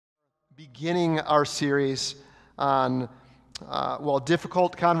beginning our series on,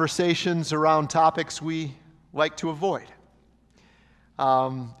 difficult conversations around topics we like to avoid.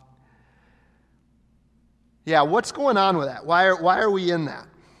 What's going on with that? Why are we in that?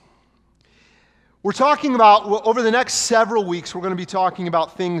 We're talking about, over the next several weeks, we're going to be talking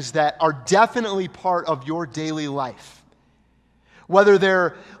about things that are definitely part of your daily life. Whether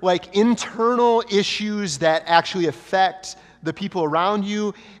they're like internal issues that actually affect the people around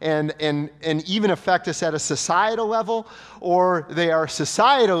you and even affect us at a societal level, or they are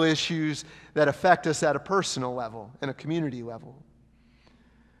societal issues that affect us at a personal level and a community level.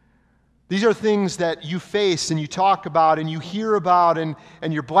 These are things that you face and you talk about and you hear about and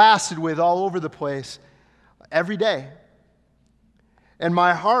you're blasted with all over the place every day. And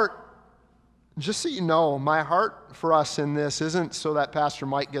my heart, just so you know, my heart for us in this isn't so that Pastor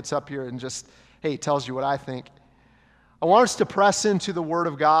Mike gets up here and just, tells you what I think. I want us to press into the Word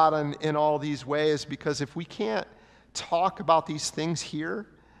of God in all these ways, because if we can't talk about these things here,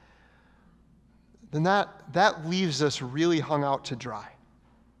 then that leaves us really hung out to dry.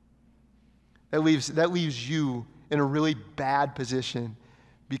 That leaves you in a really bad position,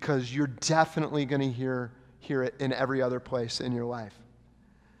 because you're definitely going to hear it in every other place in your life.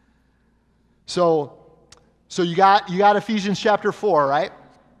 So you got Ephesians chapter 4, right?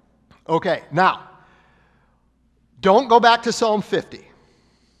 Okay, now don't go back to Psalm 50.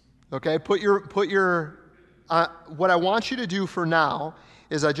 Okay, put your what I want you to do for now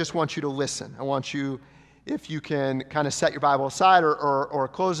is I just want you to listen. I want you, if you can kind of set your Bible aside or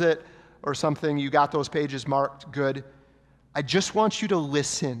close it or something, you got those pages marked, good. I just want you to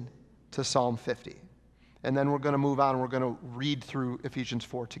listen to Psalm 50. And then we're going to move on and we're going to read through Ephesians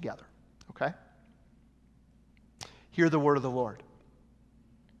 4 together. Okay? Hear the word of the Lord.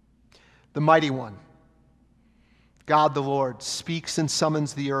 The mighty one, God the Lord, speaks and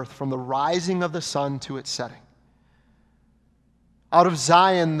summons the earth from the rising of the sun to its setting. Out of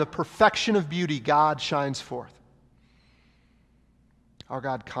Zion, the perfection of beauty, God shines forth. Our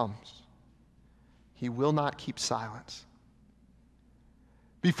God comes. He will not keep silence.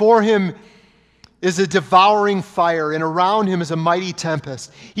 Before him is a devouring fire, and around him is a mighty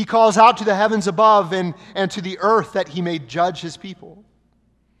tempest. He calls out to the heavens above and to the earth that he may judge his people.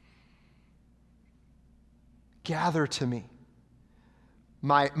 Gather to me,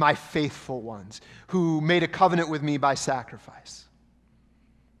 my faithful ones, who made a covenant with me by sacrifice.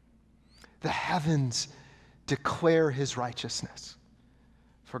 The heavens declare his righteousness,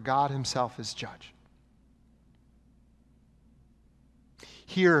 for God himself is judge.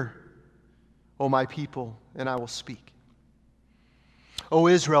 Hear, O my people, and I will speak. O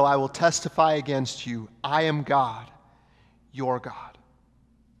Israel, I will testify against you. I am God, your God.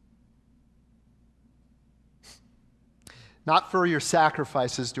 Not for your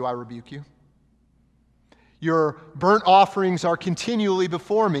sacrifices do I rebuke you. Your burnt offerings are continually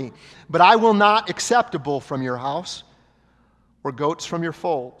before me, but I will not accept a bull from your house or goats from your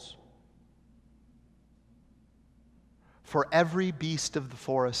folds. For every beast of the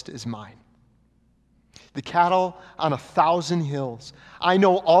forest is mine, the cattle on 1,000 hills. I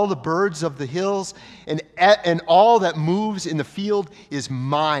know all the birds of the hills, and all that moves in the field is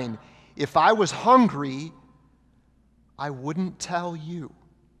mine. If I was hungry, I wouldn't tell you,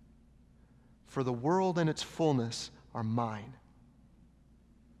 for the world and its fullness are mine.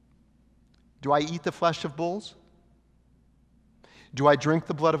 Do I eat the flesh of bulls? Do I drink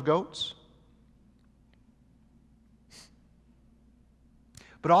the blood of goats?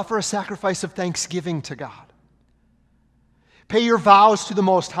 But offer a sacrifice of thanksgiving to God. Pay your vows to the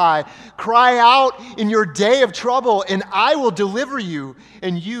Most High. Cry out in your day of trouble, and I will deliver you,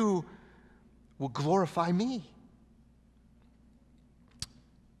 and you will glorify me.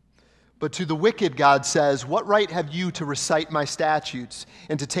 But to the wicked, God says, what right have you to recite my statutes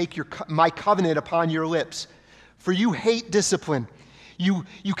and to take my covenant upon your lips? For you hate discipline. You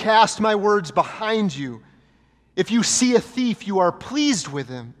cast my words behind you. If you see a thief, you are pleased with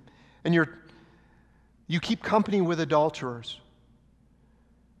him, and you keep company with adulterers.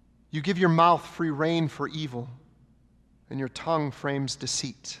 You give your mouth free rein for evil, and your tongue frames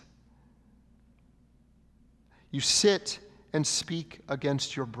deceit. You sit and speak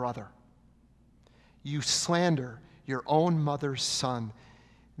against your brother. You slander your own mother's son.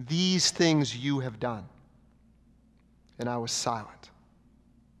 These things you have done. And I was silent.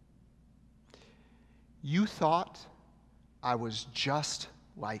 You thought I was just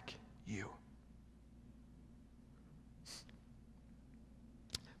like you.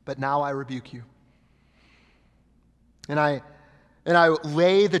 But now I rebuke you. And I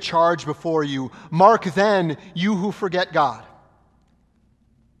lay the charge before you. Mark then, you who forget God.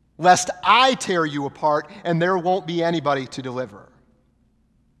 lest I tear you apart and there won't be anybody to deliver.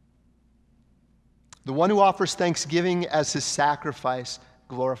 The one who offers thanksgiving as his sacrifice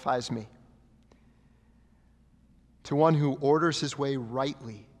glorifies me. To one who orders his way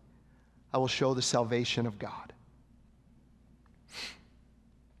rightly, I will show the salvation of God.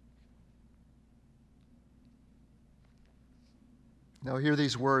 Now hear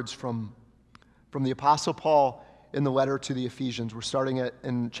these words from the Apostle Paul in the letter to the Ephesians. We're starting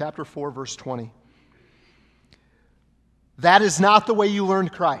in chapter 4, verse 20. That is not the way you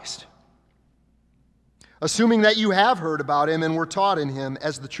learned Christ, assuming that you have heard about him and were taught in him,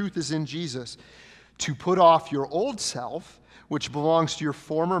 as the truth is in Jesus, to put off your old self, which belongs to your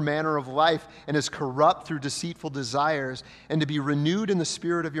former manner of life and is corrupt through deceitful desires, and to be renewed in the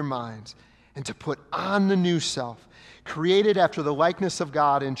spirit of your minds, and to put on the new self, created after the likeness of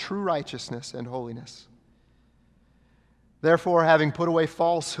God in true righteousness and holiness. Therefore, having put away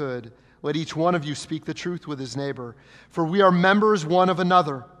falsehood, let each one of you speak the truth with his neighbor, for we are members one of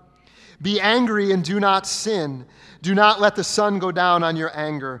another. Be angry and do not sin. Do not let the sun go down on your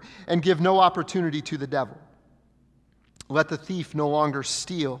anger, and give no opportunity to the devil. Let the thief no longer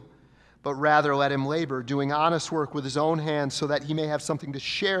steal, but rather let him labor, doing honest work with his own hands, so that he may have something to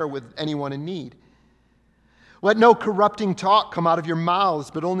share with anyone in need. Let no corrupting talk come out of your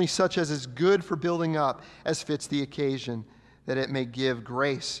mouths, but only such as is good for building up, as fits the occasion, that it may give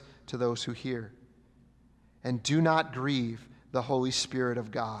grace to those who hear. And do not grieve the Holy Spirit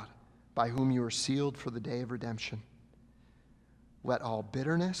of God, by whom you are sealed for the day of redemption. Let all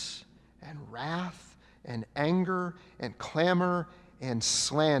bitterness and wrath and anger and clamor and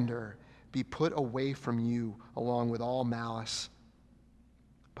slander be put away from you, along with all malice.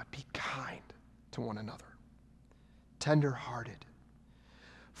 But be kind to one another, tender-hearted,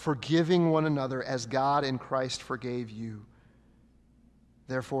 forgiving one another as God in Christ forgave you.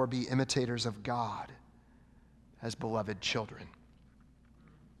 Therefore, be imitators of God as beloved children.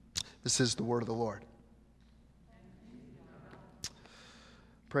 This is the word of the Lord.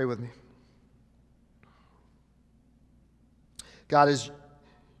 Pray with me. God, as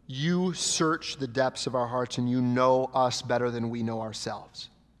you search the depths of our hearts and you know us better than we know ourselves.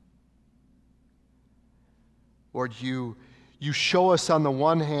 Lord, you show us on the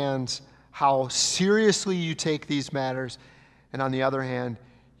one hand how seriously you take these matters, and on the other hand,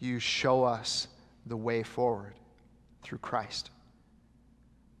 you show us the way forward through Christ.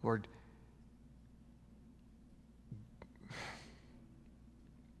 Lord,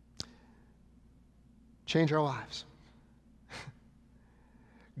 change our lives.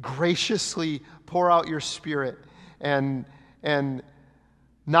 Graciously pour out your Spirit and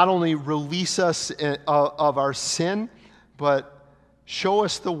not only release us of our sin, but show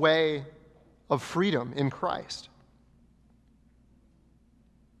us the way of freedom in Christ.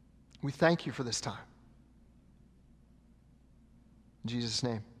 We thank you for this time. In Jesus'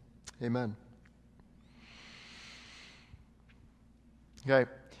 name, amen. Okay.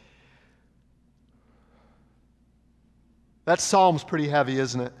 That psalm's pretty heavy,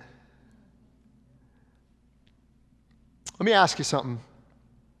 isn't it? Let me ask you something.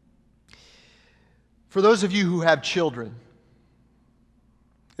 For those of you who have children,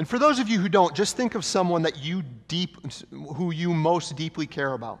 and for those of you who don't, just think of someone that who you most deeply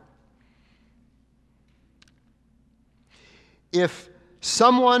care about. If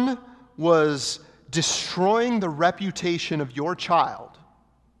someone was destroying the reputation of your child,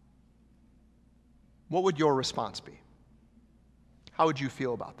 what would your response be? How would you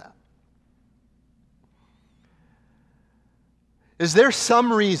feel about that? Is there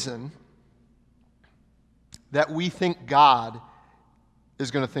some reason that we think God is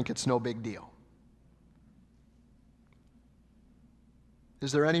going to think it's no big deal?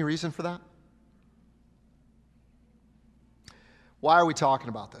 Is there any reason for that? Why are we talking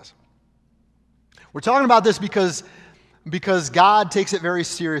about this? We're talking about this because God takes it very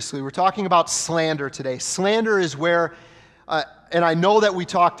seriously. We're talking about slander today. Slander is where, and I know that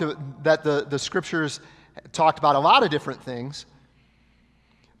the scriptures talked about a lot of different things,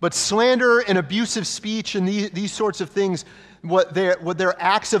 but slander and abusive speech and these sorts of things, what they're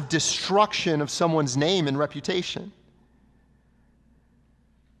acts of destruction of someone's name and reputation.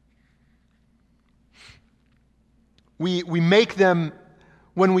 We make them,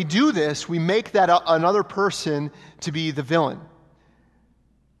 when we do this, we make that another person to be the villain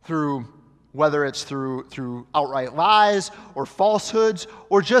whether it's through outright lies or falsehoods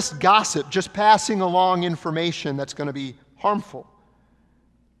or just gossip, just passing along information that's going to be harmful.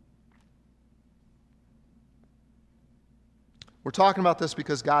 We're talking about this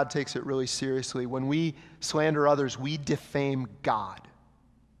because God takes it really seriously. When we slander others, we defame God.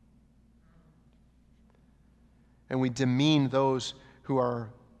 and we demean those who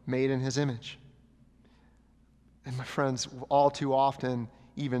are made in his image. And my friends, all too often,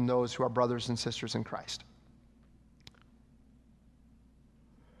 even those who are brothers and sisters in Christ.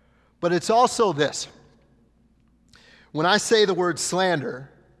 But it's also this. When I say the word slander,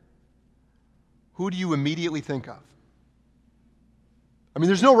 who do you immediately think of? I mean,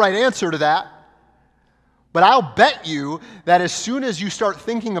 there's no right answer to that. But I'll bet you that as soon as you start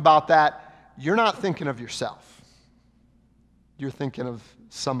thinking about that, you're not thinking of yourself. You're thinking of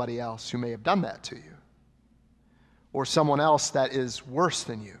somebody else who may have done that to you, or someone else that is worse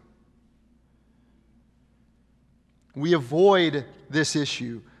than you. We avoid this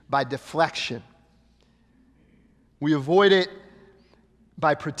issue by deflection. We avoid it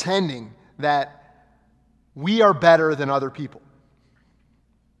by pretending that we are better than other people.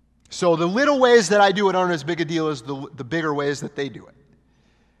 So the little ways that I do it aren't as big a deal as the bigger ways that they do it.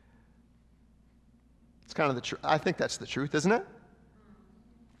 It's kind of the truth. I think that's the truth, isn't it?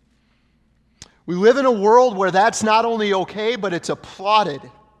 We live in a world where that's not only okay, but it's applauded.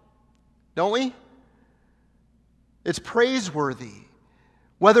 Don't we? It's praiseworthy.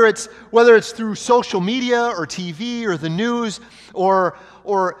 Whether it's through social media or TV or the news or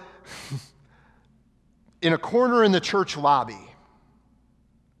in a corner in the church lobby.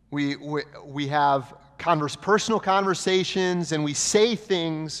 We have personal conversations, and we say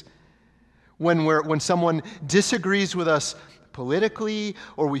things when someone disagrees with us politically,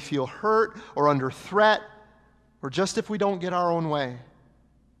 or we feel hurt or under threat, or just if we don't get our own way.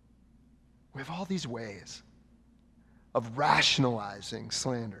 We have all these ways of rationalizing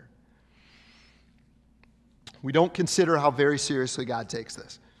slander. We don't consider how very seriously God takes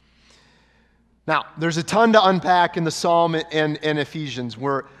this. Now, there's a ton to unpack in the Psalm and Ephesians.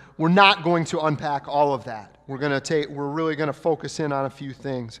 We're not going to unpack all of that. We're really going to focus in on a few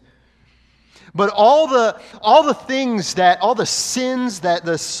things. But all the sins that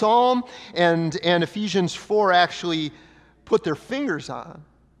the Psalm and Ephesians 4 actually put their fingers on,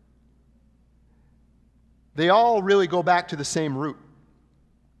 they all really go back to the same root.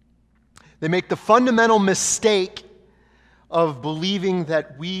 They make the fundamental mistake of believing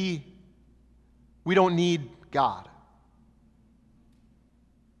that we don't need God,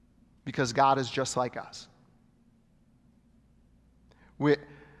 because God is just like us.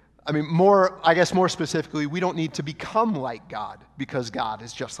 More specifically, we don't need to become like God because God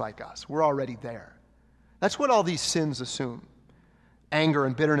is just like us. We're already there. That's what all these sins assume. Anger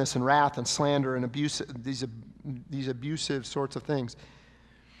and bitterness and wrath and slander and abuse, these abusive sorts of things.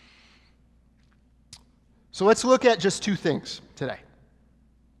 So let's look at just two things today.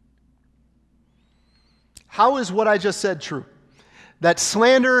 How is what I just said true? That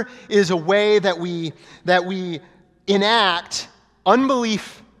slander is a way that we enact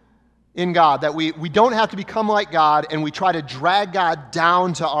unbelief in God, that we don't have to become like God, and we try to drag God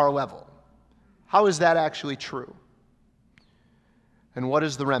down to our level. How is that actually true? And what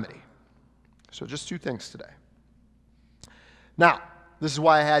is the remedy? So just two things today. Now, this is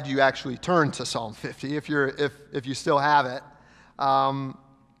why I had you actually turn to Psalm 50, if you still have it.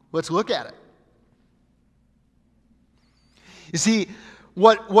 Let's look at it. You see,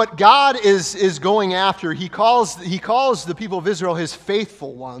 what God is going after, he calls the people of Israel his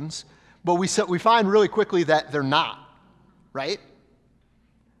faithful ones, but we find really quickly that they're not, right?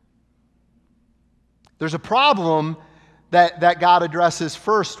 There's a problem that God addresses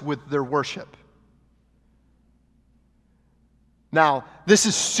first with their worship. Now, this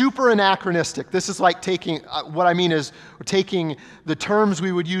is super anachronistic. This is like taking the terms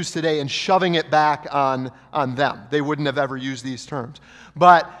we would use today and shoving it back on them. They wouldn't have ever used these terms.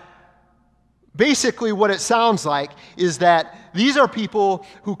 But basically what it sounds like is that these are people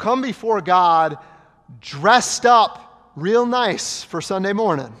who come before God dressed up real nice for Sunday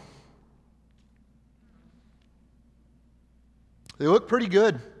morning. They look pretty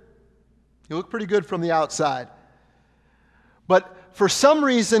good. They look pretty good from the outside. But for some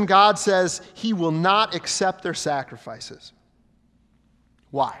reason, God says he will not accept their sacrifices.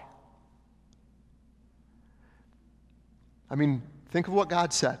 Why? I mean, think of what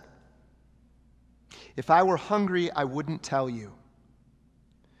God said. If I were hungry, I wouldn't tell you.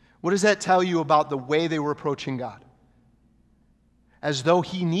 What does that tell you about the way they were approaching God? As though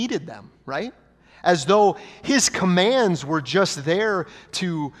he needed them, right? As though his commands were just there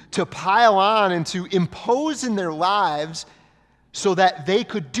to pile on and to impose in their lives so that they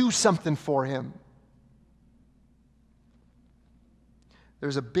could do something for him.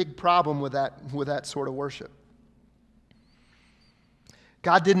 There's a big problem with that sort of worship.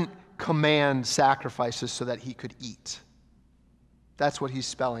 God didn't command sacrifices so that he could eat. That's what he's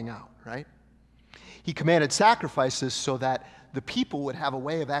spelling out, right? He commanded sacrifices so that the people would have a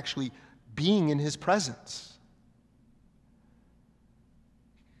way of actually being in his presence.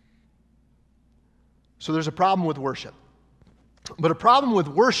 So there's a problem with worship. But a problem with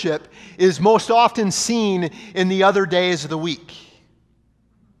worship is most often seen in the other days of the week.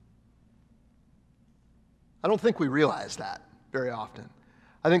 I don't think we realize that very often.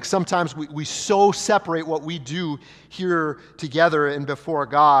 I think sometimes we so separate what we do here together and before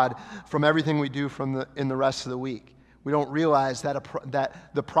God from everything we do in the rest of the week. We don't realize that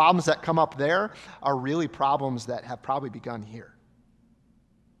the problems that come up there are really problems that have probably begun here.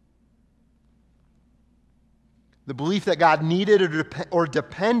 The belief that God needed or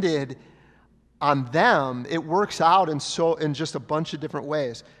depended on them, it works out in just a bunch of different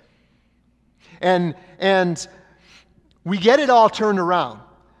ways. And we get it all turned around,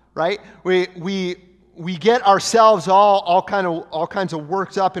 right? We get ourselves all kinds of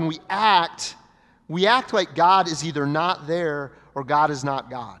worked up, and we act like God is either not there or God is not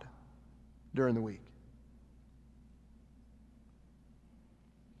God during the week.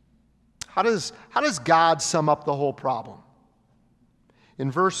 How does God sum up the whole problem?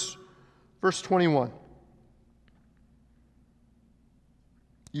 In verse 21,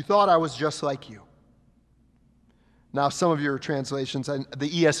 you thought I was just like you. Now, some of your translations, and the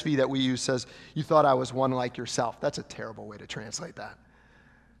ESV that we use says, you thought I was one like yourself. That's a terrible way to translate that.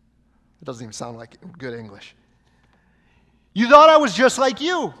 It doesn't even sound like good English. You thought I was just like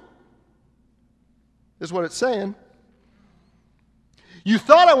you, is what it's saying. You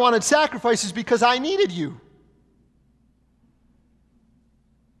thought I wanted sacrifices because I needed you.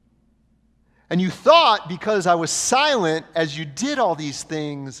 And you thought because I was silent as you did all these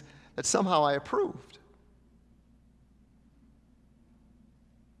things that somehow I approved.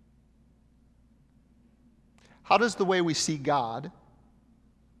 How does the way we see God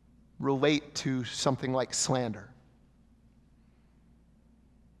relate to something like slander?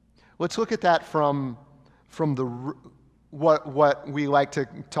 Let's look at that from what we like to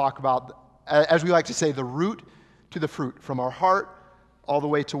talk about, as we like to say, the root to the fruit, from our heart all the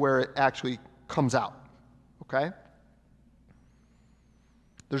way to where it actually comes out, okay?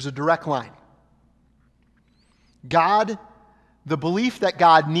 There's a direct line. God, the belief that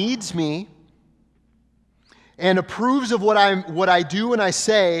God needs me and approves of what I do and I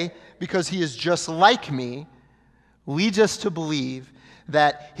say because he is just like me, leads us to believe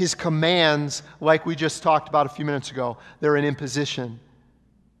that his commands, like we just talked about a few minutes ago, they're an imposition.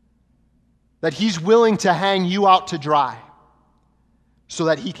 That he's willing to hang you out to dry so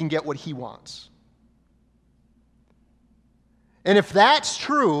that he can get what he wants. And if that's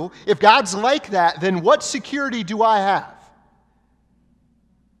true, if God's like that, then what security do I have?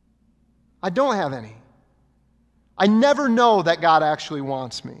 I don't have any. I never know that God actually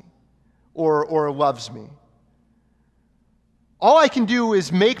wants me or loves me. All I can do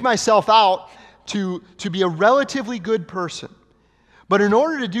is make myself out to be a relatively good person. But in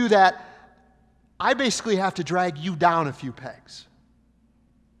order to do that, I basically have to drag you down a few pegs.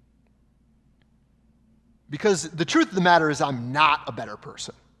 Because the truth of the matter is I'm not a better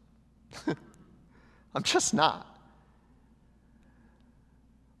person. I'm just not.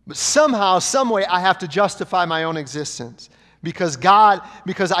 But somehow, some way, I have to justify my own existence. Because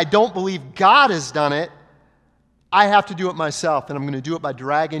I don't believe God has done it, I have to do it myself, and I'm going to do it by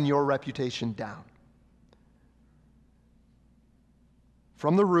dragging your reputation down.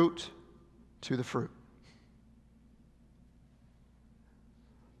 From the root to the fruit.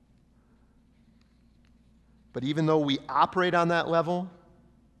 But even though we operate on that level,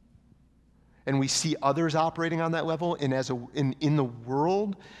 and we see others operating on that level, and in the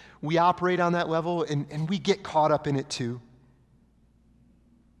world, we operate on that level, and we get caught up in it too.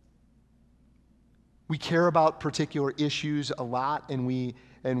 We care about particular issues a lot, and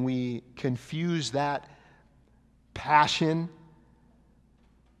we confuse that passion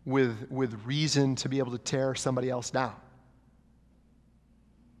with reason to be able to tear somebody else down.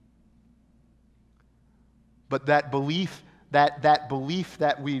 But that belief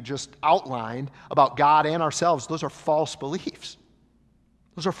that we just outlined about God and ourselves, those are false beliefs.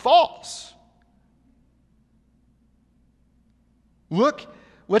 Those are false.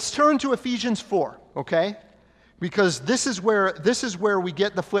 Let's turn to Ephesians 4, okay? Because this is where we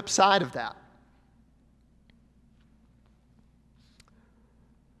get the flip side of that.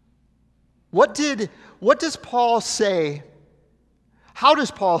 What does Paul say? How does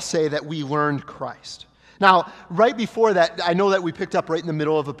Paul say that we learned Christ? Now, right before that, I know that we picked up right in the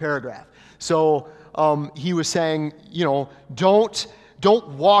middle of a paragraph. So he was saying, don't Don't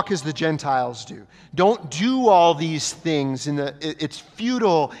walk as the Gentiles do. Don't do all these things. It's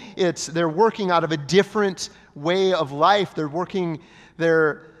futile. They're working out of a different way of life. They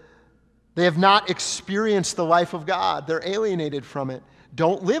have not experienced the life of God. They're alienated from it.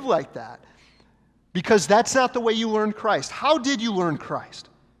 Don't live like that, because that's not the way you learned Christ. How did you learn Christ?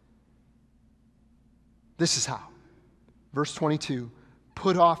 This is how. Verse 22,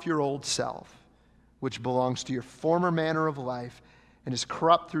 put off your old self, which belongs to your former manner of life and is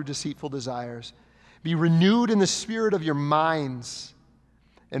corrupt through deceitful desires. Be renewed in the spirit of your minds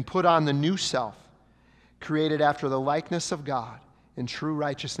and put on the new self, created after the likeness of God in true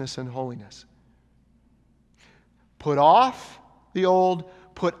righteousness and holiness. Put off the old,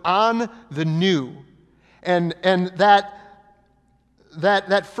 put on the new. And that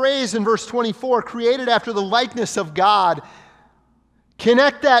phrase in verse 24, created after the likeness of God,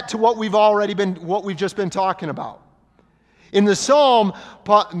 connect that to what we've just been talking about. In the psalm,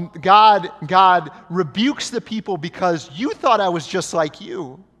 God rebukes the people because you thought I was just like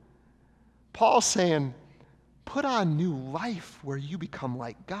you. Paul's saying, put on new life where you become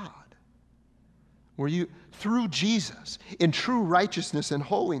like God. Where you, through Jesus, in true righteousness and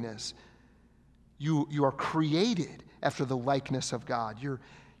holiness, you are created after the likeness of God. You're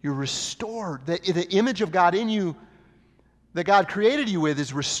restored. The image of God in you that God created you with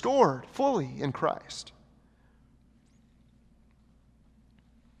is restored fully in Christ.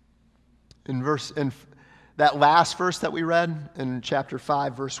 In that last verse that we read in chapter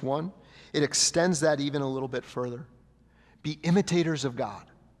 5, verse 1, it extends that even a little bit further. Be imitators of God.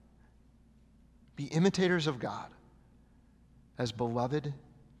 Be imitators of God as beloved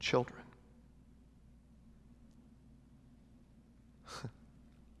children.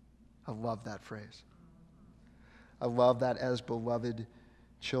 I love that phrase. I love that, as beloved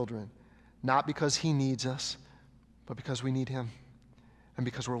children. Not because he needs us, but because we need him and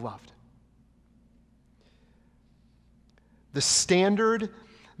because we're loved. The standard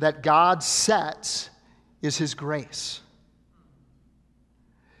that God sets is his grace.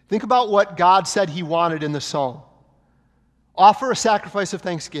 Think about what God said he wanted in the psalm. Offer a sacrifice of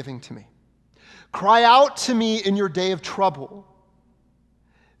thanksgiving to me. Cry out to me in your day of trouble.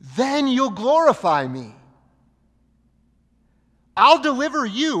 Then you'll glorify me. I'll deliver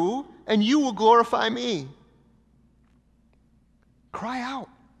you, and you will glorify me. Cry out.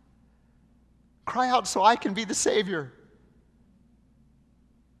 Cry out so I can be the Savior.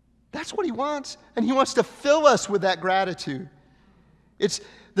 That's what he wants, and he wants to fill us with that gratitude.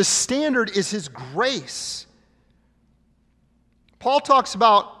 The standard is his grace. Paul talks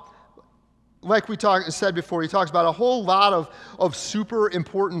about, like we said before, he talks about a whole lot of super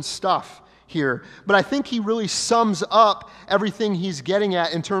important stuff here. But I think he really sums up everything he's getting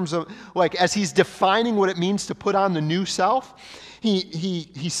at in terms of, like, as he's defining what it means to put on the new self,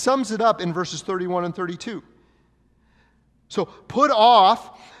 he sums it up in verses 31 and 32. So put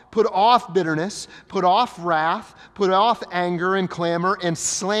off bitterness, put off wrath, put off anger and clamor and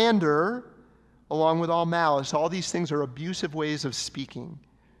slander, along with all malice. All these things are abusive ways of speaking,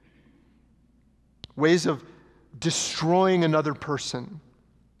 ways of destroying another person.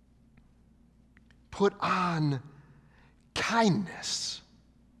 Put on kindness,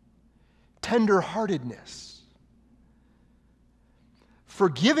 tenderheartedness,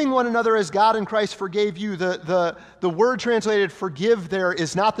 forgiving one another as God in Christ forgave you. The word translated forgive there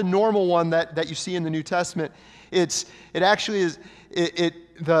is not the normal one that you see in the New Testament. It actually is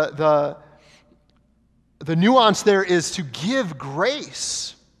the nuance there is to give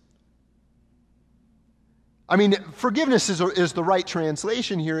grace. I mean, forgiveness is the right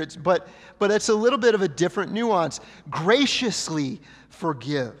translation here, but it's a little bit of a different nuance. Graciously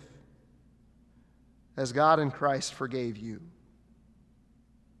forgive as God in Christ forgave you.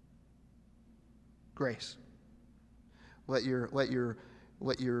 Grace. Let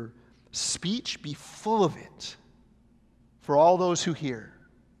your speech be full of it for all those who hear.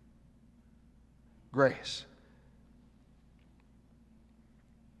 Grace.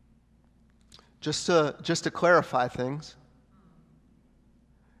 Just to clarify things,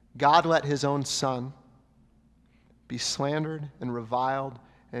 God let his own son be slandered and reviled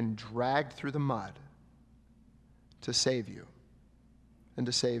and dragged through the mud to save you and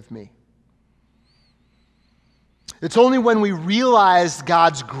to save me. It's only when we realize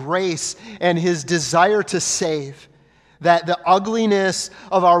God's grace and his desire to save that the ugliness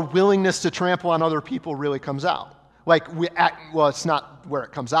of our willingness to trample on other people really comes out. It's not where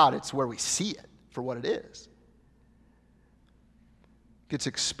it comes out, it's where we see it for what it is. It gets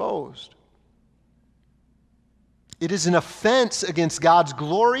exposed. It is an offense against God's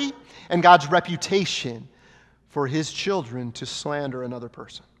glory and God's reputation for his children to slander another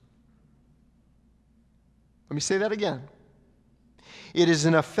person. Let me say that again. It is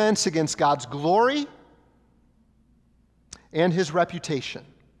an offense against God's glory and his reputation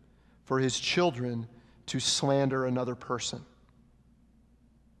for his children to slander another person.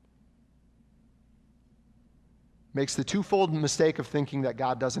 Makes the twofold mistake of thinking that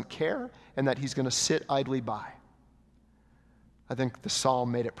God doesn't care and that he's going to sit idly by. I think the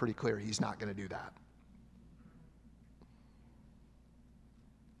psalm made it pretty clear he's not going to do that.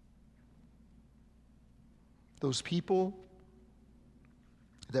 Those people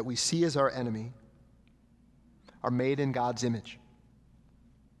that we see as our enemy are made in God's image.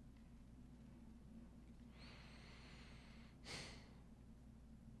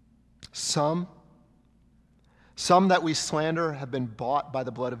 Some that we slander have been bought by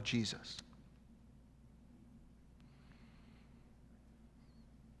the blood of Jesus.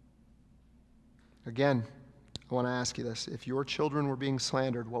 Again, I want to ask you this. If your children were being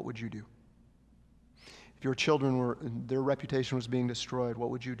slandered, what would you do? If your children their reputation was being destroyed,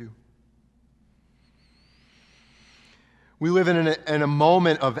 what would you do? We live in a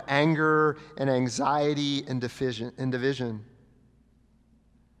moment of anger and anxiety and division.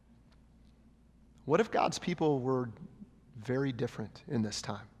 What if God's people were very different in this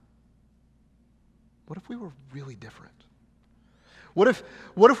time? What if we were really different? What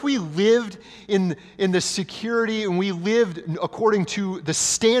if we lived in the security and we lived according to the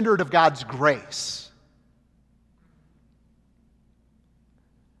standard of God's grace?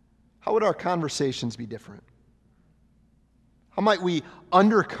 How would our conversations be different? How might we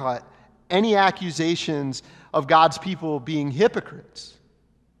undercut any accusations of God's people being hypocrites?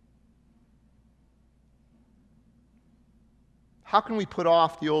 How can we put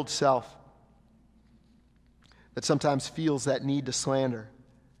off the old self that sometimes feels that need to slander?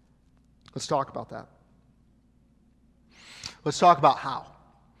 Let's talk about that. Let's talk about how.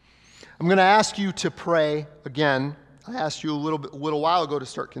 I'm going to ask you to pray again. I asked you a little while ago to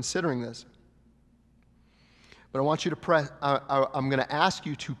start considering this. But I want you to pray. I'm going to ask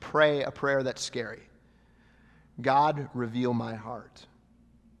you to pray a prayer that's scary. God, reveal my heart.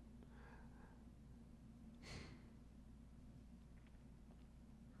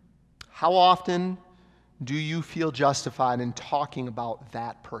 How often do you feel justified in talking about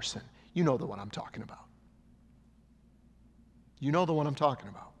that person? You know the one I'm talking about. You know the one I'm talking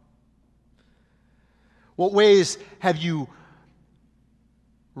about. What ways have you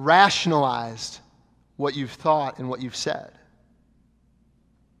rationalized what you've thought and what you've said?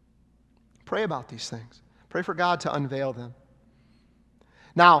 Pray about these things. Pray for God to unveil them.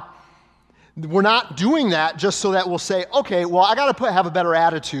 Now, we're not doing that just so that we'll say, okay, well, I got to have a better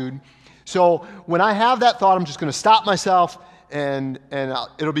attitude. So when I have that thought, I'm just going to stop myself and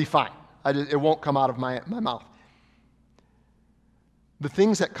it'll be fine. It won't come out of my mouth. The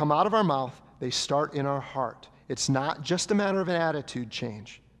things that come out of our mouth, they start in our heart. It's not just a matter of an attitude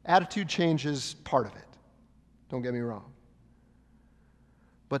change. Attitude change is part of it. Don't get me wrong.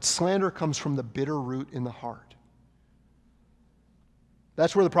 But slander comes from the bitter root in the heart.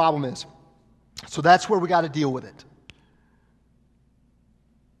 That's where the problem is. So that's where we got to deal with it.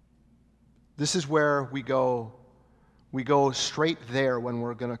 This is where we go straight there when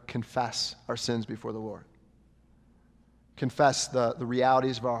we're going to confess our sins before the Lord. Confess the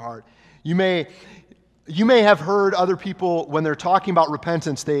realities of our heart. You may have heard other people, when they're talking about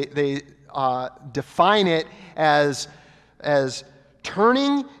repentance, they define it as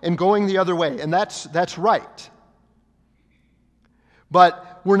turning and going the other way, and that's right.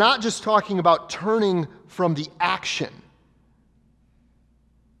 But we're not just talking about turning from the action,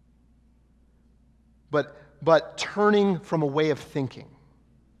 but turning from a way of thinking.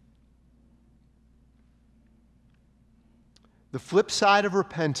 The flip side of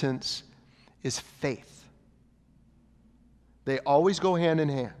repentance is faith. They always go hand in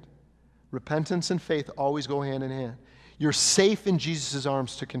hand. Repentance and faith always go hand in hand. You're safe in Jesus'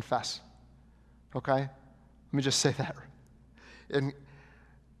 arms to confess. Okay? Let me just say that. And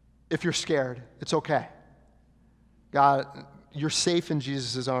if you're scared, it's okay. God, you're safe in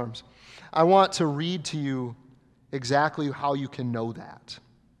Jesus' arms. I want to read to you exactly how you can know that.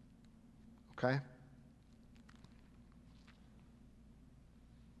 Okay?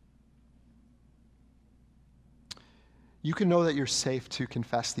 You can know that you're safe to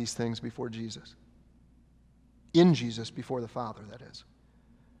confess these things before Jesus. In Jesus, before the Father, that is.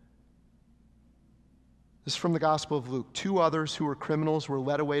 This is from the Gospel of Luke. 2 others who were criminals were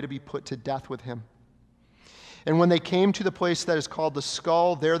led away to be put to death with him. And when they came to the place that is called the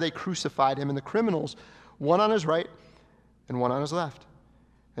Skull, there they crucified him, and the criminals, one on his right and one on his left.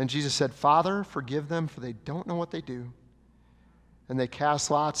 And Jesus said, Father, forgive them, for they don't know what they do. And they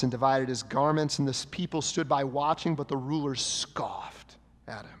cast lots and divided his garments, and the people stood by watching, but the rulers scoffed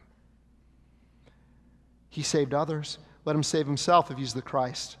at him. He saved others. Let him save himself if he's the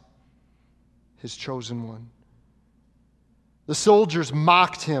Christ, his chosen one. The soldiers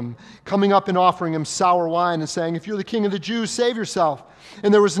mocked him, coming up and offering him sour wine and saying, if you're the king of the Jews, save yourself.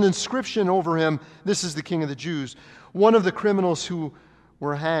 And there was an inscription over him, this is the king of the Jews. One of the criminals who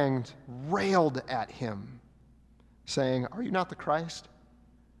were hanged railed at him, saying, are you not the Christ?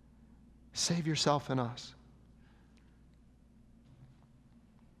 Save yourself and us.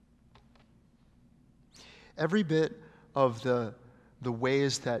 Every bit of the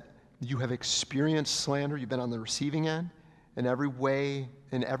ways that you have experienced slander, you've been on the receiving end, and every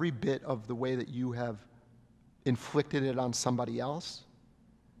bit of the way that you have inflicted it on somebody else,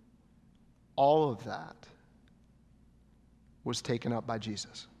 all of that was taken up by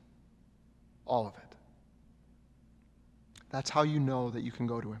Jesus. All of it. That's how you know that you can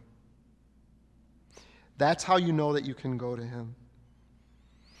go to him. That's how you know that you can go to him.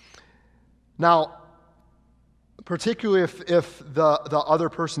 Now, particularly if the other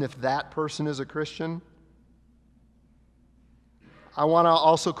person, if that person is a Christian, I want to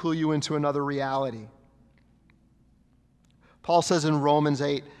also clue you into another reality. Paul says in Romans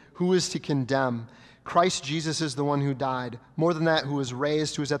 8, who is to condemn? Christ Jesus is the one who died. More than that, who is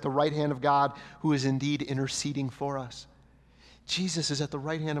raised, who is at the right hand of God, who is indeed interceding for us. Jesus is at the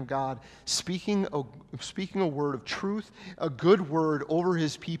right hand of God, speaking a word of truth, a good word over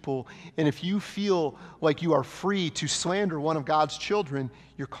his people. And if you feel like you are free to slander one of God's children,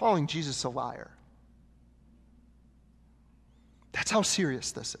 you're calling Jesus a liar. That's how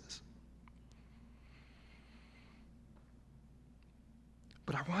serious this is.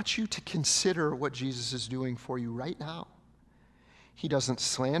 But I want you to consider what Jesus is doing for you right now. He doesn't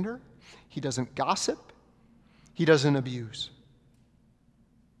slander. He doesn't gossip. He doesn't abuse.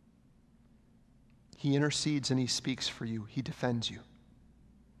 He intercedes and he speaks for you. He defends you.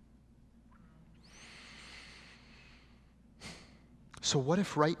 So what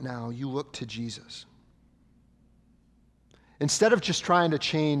if right now you look to Jesus? Instead of just trying to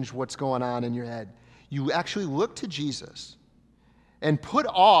change what's going on in your head, you actually look to Jesus and put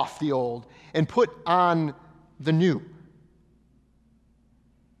off the old and put on the new.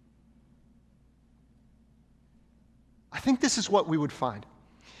 I think this is what we would find.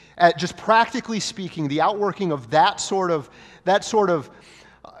 Just practically speaking, the outworking of that sort of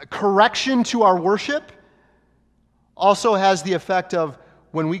correction to our worship also has the effect of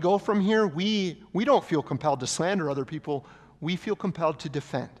when we go from here, we don't feel compelled to slander other people. We feel compelled to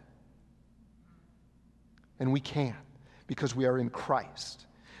defend. And we can, because we are in Christ.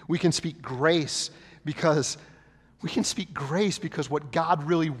 We can speak grace because what God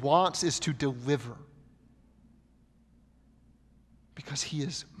really wants is to deliver. Because he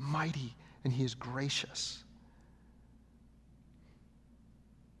is mighty and he is gracious.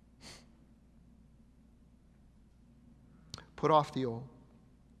 Put off the old.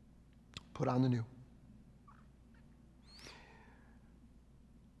 Put on the new.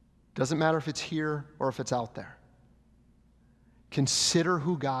 Doesn't matter if it's here or if it's out there. Consider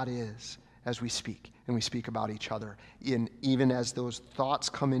who God is as we speak, and we speak about each other. Even as those thoughts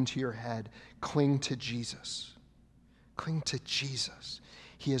come into your head, cling to Jesus. Cling to Jesus.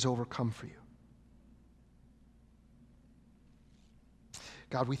 He has overcome for you.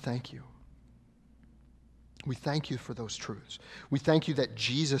 God, we thank you. We thank you for those truths. We thank you that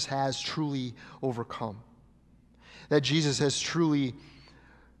Jesus has truly overcome. That Jesus has truly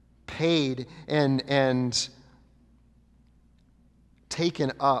paid and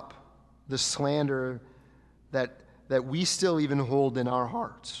taken up the slander that we still even hold in our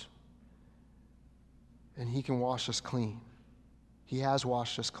hearts. And he can wash us clean. He has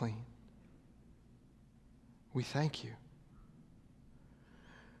washed us clean. We thank you.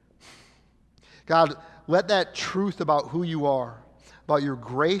 God, let that truth about who you are, about your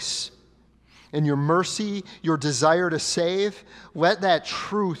grace and your mercy, your desire to save, let that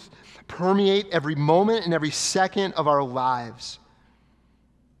truth permeate every moment and every second of our lives.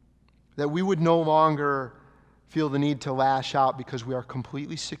 That we would no longer feel the need to lash out because we are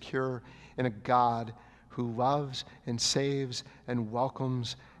completely secure in a God who loves and saves and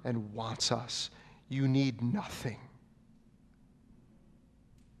welcomes and wants us. You need nothing.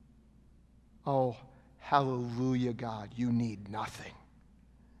 Oh, hallelujah, God, you need nothing.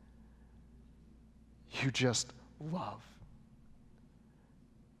 You just love.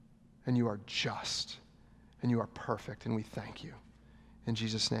 And you are just. And you are perfect, and we thank you. In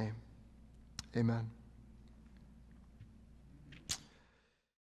Jesus' name, amen.